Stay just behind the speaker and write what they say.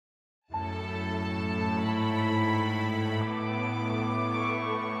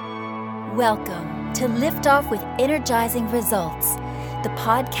Welcome to Lift Off with Energizing Results, the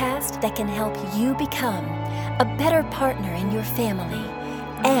podcast that can help you become a better partner in your family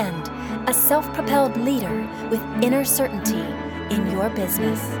and a self-propelled leader with inner certainty in your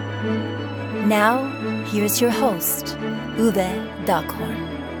business. Now, here's your host, Uwe Daghorn.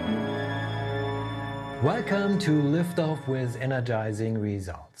 Welcome to Lift Off with Energizing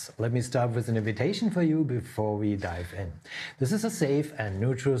Results. Let me start with an invitation for you before we dive in. This is a safe and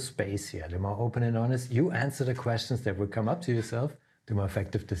neutral space here. The more open and honest you answer the questions that will come up to yourself, the more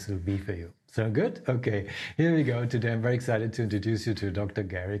effective this will be for you. So good? Okay, here we go. Today I'm very excited to introduce you to Dr.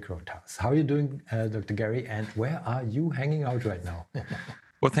 Gary Crotaz. How are you doing, Dr. Gary, and where are you hanging out right now?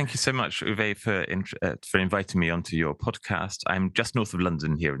 Well, thank you so much, Uwe, for inviting me onto your podcast. I'm just north of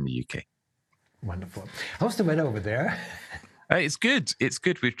London here in the UK. Wonderful. How's the weather over there? It's good. It's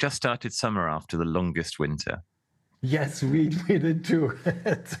good. We've just started summer after the longest winter. Yes, we did too.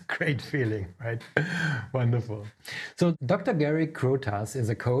 It's a great feeling, right? Wonderful. So Dr. Gary Crotaz is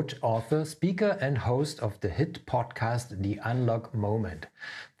a coach, author, speaker, and host of the hit podcast, The Unlock Moment.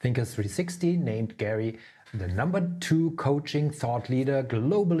 Thinkers 360 named Gary the #2 coaching thought leader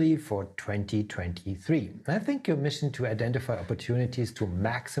globally for 2023. I think your mission to identify opportunities to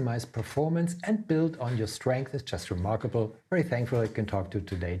maximize performance and build on your strength is just remarkable. Very thankful I can talk to you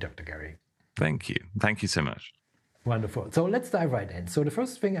today, Dr. Gary. Thank you. Thank you so much. Wonderful. So let's dive right in. So the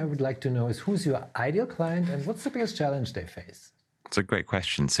first thing I would like to know is who's your ideal client and what's the biggest challenge they face? It's a great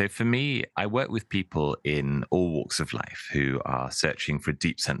question. So for me, I work with people in all walks of life who are searching for a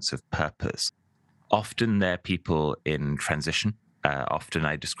deep sense of purpose. Often they're people in transition. Often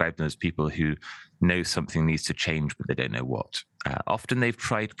I describe them as people who know something needs to change, but they don't know what. Often they've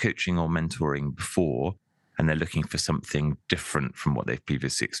tried coaching or mentoring before, and they're looking for something different from what they've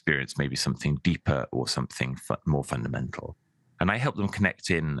previously experienced, maybe something deeper or something more fundamental. And I help them connect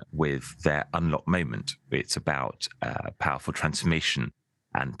in with their unlock moment. It's about powerful transformation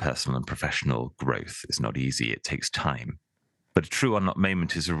and personal and professional growth. It's not easy. It takes time. But a true unlock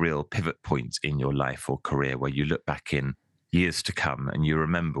moment is a real pivot point in your life or career where you look back in years to come and you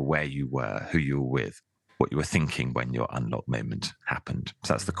remember where you were, who you were with, what you were thinking when your unlock moment happened.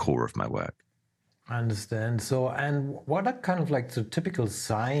 So that's the core of my work. I understand. So, and what are kind of like the typical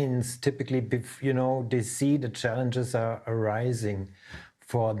signs, typically, they see the challenges are arising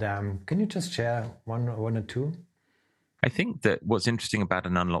for them? Can you just share one or two? I think that what's interesting about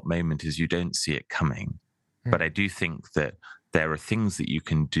an unlock moment is you don't see it coming. But I do think that there are things that you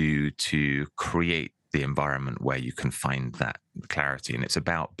can do to create the environment where you can find that clarity. And it's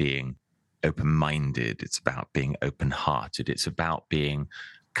about being open-minded. It's about being open-hearted. It's about being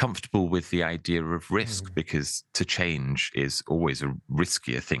comfortable with the idea of risk, because to change is always a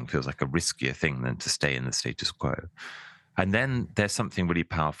riskier thing, feels like a riskier thing than to stay in the status quo. And then there's something really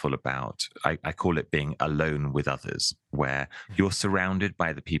powerful about, I call it being alone with others, where you're surrounded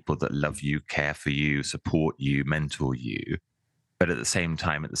by the people that love you, care for you, support you, mentor you. But at the same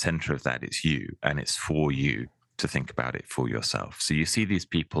time, at the center of that, it's you, and it's for you to think about it for yourself. So you see these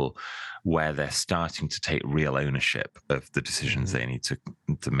people where they're starting to take real ownership of the decisions they need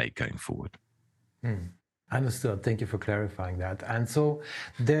to make going forward. Understood. Thank you for clarifying that. And so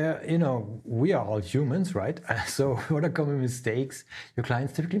there, we are all humans, right? So what are common mistakes your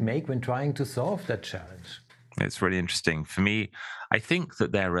clients typically make when trying to solve that challenge? It's really interesting. For me, I think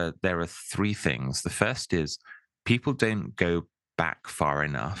that there are three things. The first is people don't go back far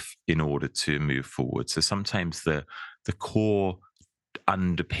enough in order to move forward. So sometimes the core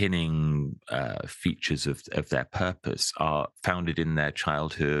underpinning features of their purpose are founded in their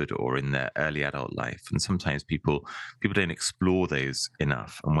childhood or in their early adult life, and sometimes people don't explore those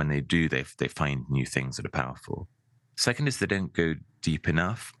enough, and when they do, they find new things that are powerful. Second is they don't go deep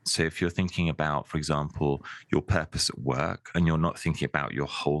enough. So if you're thinking about, for example, your purpose at work and you're not thinking about your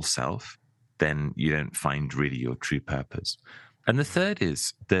whole self, then you don't find really your true purpose. And the third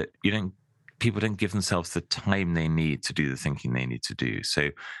is that people don't give themselves the time they need to do the thinking they need to do. So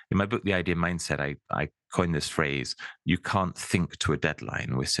in my book, The Idea Mindset, I coined this phrase, you can't think to a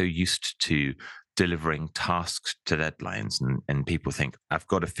deadline. We're so used to delivering tasks to deadlines, and people think, I've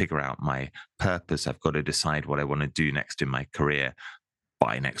got to figure out my purpose. I've got to decide what I want to do next in my career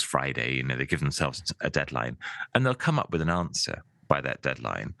by next Friday. They give themselves a deadline and they'll come up with an answer by that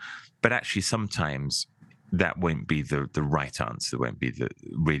deadline. But actually sometimes that won't be the right answer. Won't be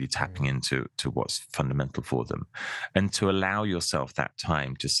really tapping into what's fundamental for them. And to allow yourself that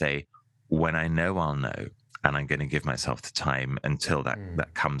time to say, when I know, I'll know, and I'm going to give myself the time until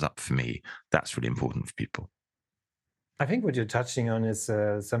that comes up for me. That's really important for people. I think what you're touching on is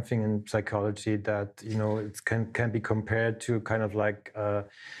something in psychology that it can be compared to kind of like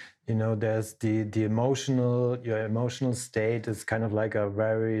there's the emotional, your emotional state is kind of like a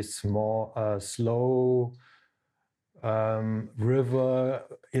very small, slow river,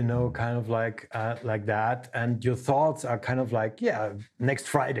 kind of like that, and your thoughts are kind of like, yeah, next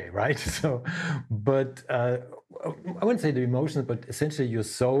Friday, right? So, but I wouldn't say the emotions, but essentially your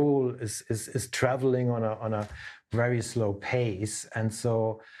soul is traveling on a very slow pace, and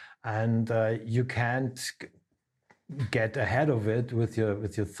so you can't get ahead of it with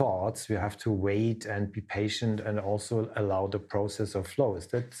your thoughts. You have to wait and be patient, and also allow the process of flow. Is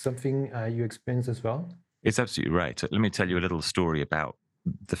that something you experience as well? It's absolutely right. Let me tell you a little story about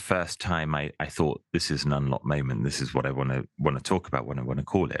the first time I thought this is an unlocked moment. This is what I want to talk about, what I want to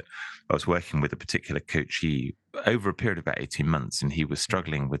call it. I was working with a particular coachee over a period of about 18 months, and he was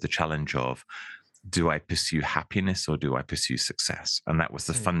struggling with the challenge of, do I pursue happiness or do I pursue success? And that was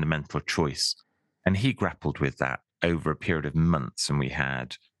the fundamental choice. And he grappled with that over a period of months. And we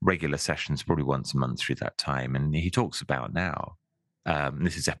had regular sessions, probably once a month through that time. And he talks about now,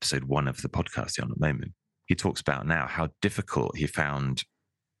 this is episode 1 of the podcast, On the Moment. He talks about now how difficult he found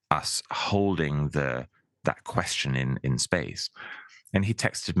us holding that question in space. And he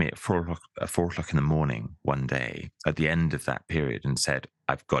texted me at 4:00 in the morning one day at the end of that period and said,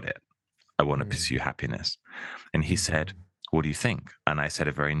 I've got it. I want to pursue happiness. And he said, what do you think? And I said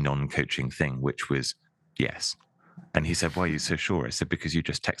a very non-coaching thing, which was yes. And he said, why are you so sure? I said, because you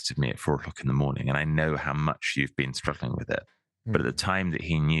just texted me at 4:00 in the morning and I know how much you've been struggling with it. But at the time that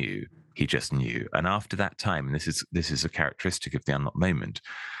he knew, he just knew. And after that time, and this is a characteristic of the unlocked moment,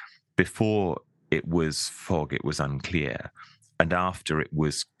 before it was fog, it was unclear. And after it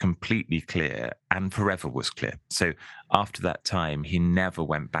was completely clear and forever was clear. So after that time, he never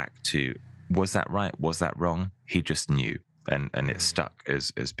went back to, was that right? Was that wrong? He just knew. And it stuck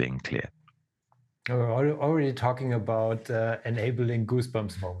as being clear. We're already talking about enabling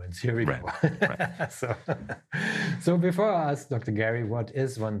goosebumps moments. Here we go. Right. So before I ask Dr. Gary, what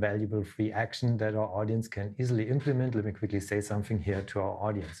is one valuable free action that our audience can easily implement, let me quickly say something here to our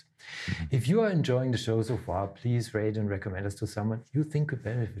audience. If you are enjoying the show so far, please rate and recommend us to someone you think could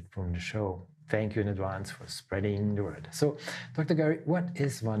benefit from the show. Thank you in advance for spreading the word. So, Dr. Gary, what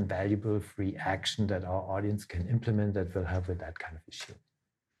is one valuable free action that our audience can implement that will help with that kind of issue?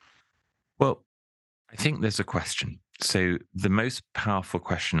 Well, I think there's a question. So the most powerful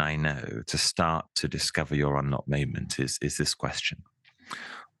question I know to start to discover your unlocked moment is this question.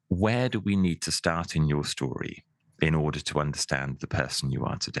 Where do we need to start in your story in order to understand the person you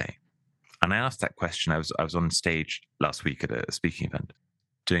are today? And I asked that question. I was on stage last week at a speaking event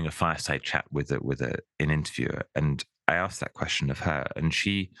doing a fireside chat with an interviewer. And I asked that question of her, and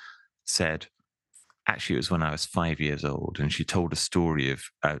she said, actually, it was when I was 5 years old, and she told a story of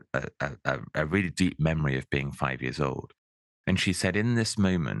a really deep memory of being 5 years old. And she said, in this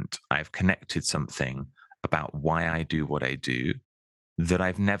moment, I've connected something about why I do what I do that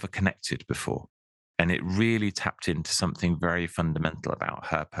I've never connected before. And it really tapped into something very fundamental about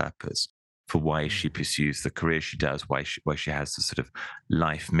her purpose for why she pursues the career she does, why she has the sort of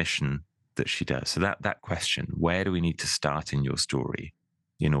life mission that she does. So that question, where do we need to start in your story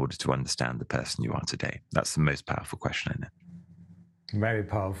in order to understand the person you are today? That's the most powerful question in it. Very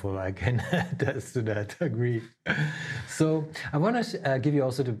powerful. I can attest to that. Agree. So I want to give you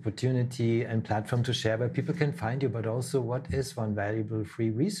also the opportunity and platform to share where people can find you, but also what is one valuable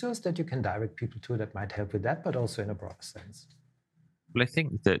free resource that you can direct people to that might help with that, but also in a broader sense. Well, I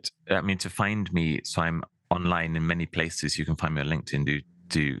think that, to find me, so I'm online in many places. You can find me on LinkedIn.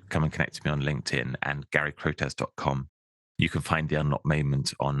 Do come and connect to me on LinkedIn and GaryCrotaz.com. You can find The Unlocked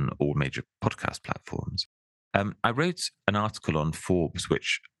Moment on all major podcast platforms. I wrote an article on Forbes,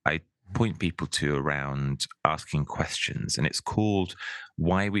 which I point people to around asking questions, and it's called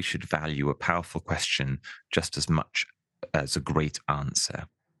Why We Should Value a Powerful Question Just as Much as a Great Answer.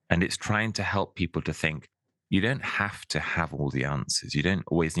 And it's trying to help people to think, you don't have to have all the answers. You don't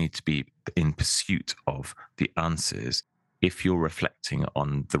always need to be in pursuit of the answers if you're reflecting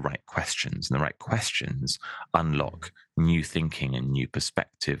on the right questions. And the right questions unlock new thinking and new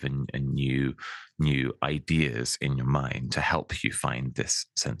perspective and new ideas in your mind to help you find this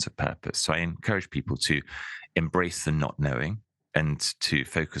sense of purpose. So I encourage people to embrace the not knowing and to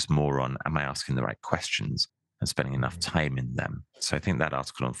focus more on, am I asking the right questions and spending enough time in them? So I think that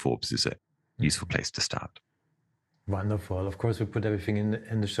article on Forbes is a useful place to start. Wonderful. Of course, we put everything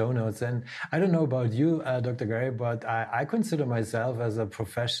in the show notes. And I don't know about you, Dr. Gary, but I consider myself as a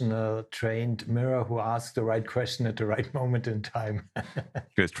professional trained mirror who asks the right question at the right moment in time.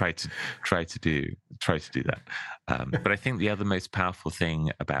 Just try to do that. But I think the other most powerful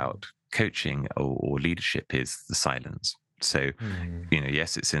thing about coaching or leadership is the silence. So,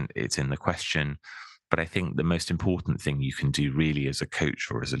 yes, it's in the question, but I think the most important thing you can do really as a coach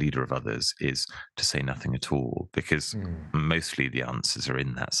or as a leader of others is to say nothing at all, because mostly the answers are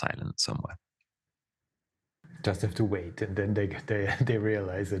in that silence somewhere. Just have to wait, and then they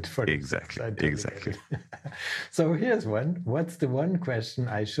realize it for themselves. Exactly. So here's one. What's the one question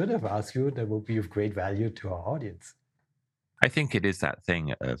I should have asked you that would be of great value to our audience? I think it is that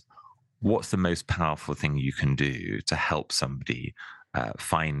thing of what's the most powerful thing you can do to help somebody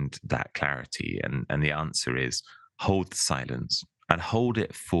find that clarity? And the answer is hold the silence, and hold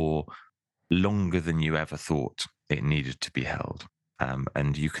it for longer than you ever thought it needed to be held.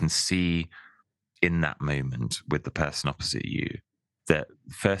 And you can see in that moment with the person opposite you that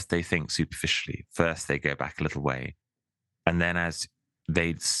first they think superficially, first they go back a little way. And then as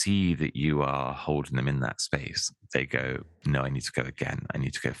they see that you are holding them in that space, they go, no, I need to go again. I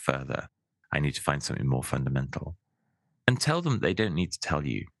need to go further. I need to find something more fundamental. And tell them they don't need to tell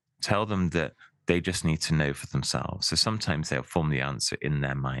you. Tell them that they just need to know for themselves. So sometimes they'll form the answer in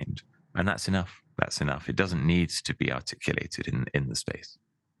their mind, and that's enough. That's enough. It doesn't need to be articulated in the space.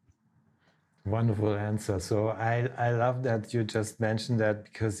 Wonderful answer. So I love that you just mentioned that,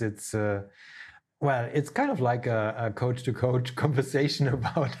 because it's it's kind of like a coach-to-coach conversation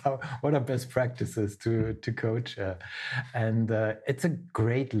about what are best practices to coach, and it's a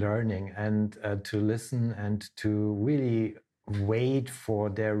great learning, and to listen and to really wait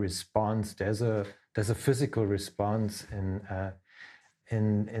for their response. There's a physical response in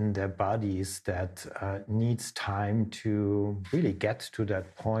their bodies that needs time to really get to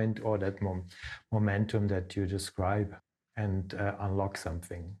that point, or that momentum that you describe, and unlock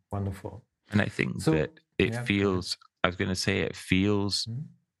something wonderful. And I think that it feels, I was going to say, it feels,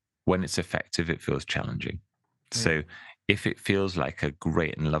 when it's effective, it feels challenging. So if it feels like a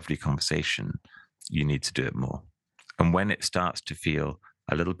great and lovely conversation, you need to do it more. And when it starts to feel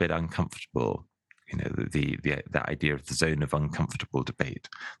a little bit uncomfortable, the idea of the zone of uncomfortable debate,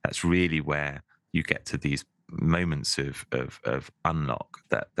 that's really where you get to these moments of unlock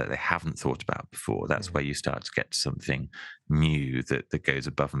that they haven't thought about before. That's where you start to get to something new that goes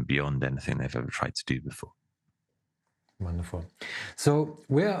above and beyond anything they've ever tried to do before. Wonderful. So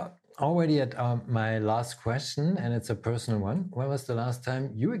we're already at my last question, and it's a personal one. When was the last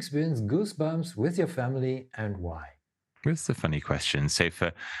time you experienced goosebumps with your family, and why? It's a funny question. So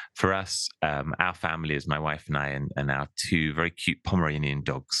for us, our family is my wife and I, and our two very cute Pomeranian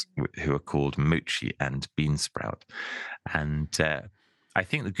dogs who are called Mochi and Beansprout. And I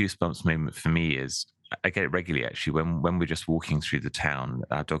think the goosebumps moment for me is, I get it regularly actually, when we're just walking through the town.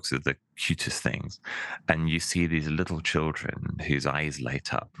 Our dogs are the cutest things, and you see these little children whose eyes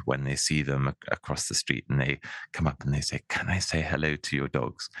light up when they see them across the street, and they come up and they say, "Can I say hello to your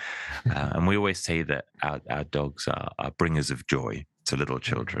dogs?" And we always say that our dogs are bringers of joy to little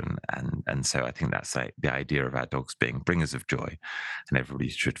children, and so I think that's like the idea of our dogs being bringers of joy, and everybody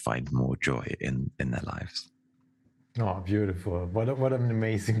should find more joy in their lives. Oh, beautiful. What an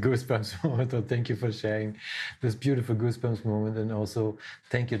amazing goosebumps moment. So thank you for sharing this beautiful goosebumps moment. And also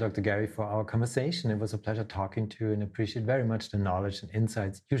thank you, Dr. Gary, for our conversation. It was a pleasure talking to you, and appreciate very much the knowledge and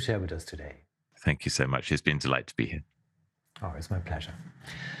insights you share with us today. Thank you so much. It's been a delight to be here. Oh, it's my pleasure.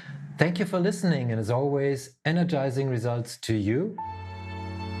 Thank you for listening. And as always, energizing results to you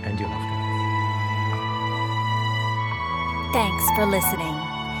and your loved ones. Thanks for listening.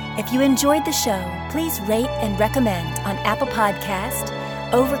 If you enjoyed the show, please rate and recommend on Apple Podcast,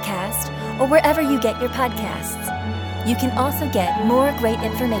 Overcast, or wherever you get your podcasts. You can also get more great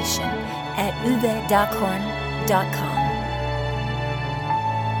information at uwedockhorn.com.